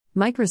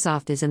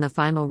Microsoft is in the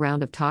final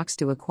round of talks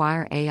to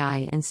acquire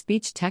AI and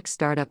speech tech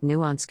startup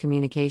Nuance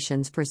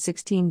Communications for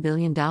 $16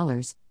 billion,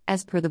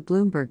 as per the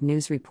Bloomberg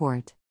News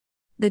report.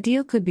 The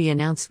deal could be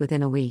announced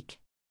within a week.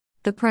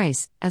 The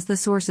price, as the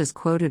sources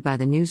quoted by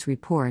the news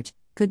report,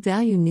 could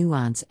value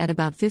Nuance at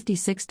about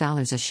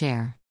 $56 a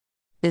share.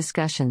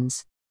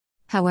 Discussions,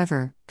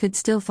 however, could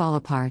still fall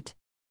apart.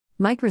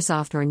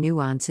 Microsoft or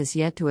Nuance has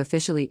yet to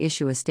officially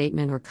issue a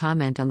statement or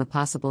comment on the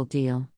possible deal.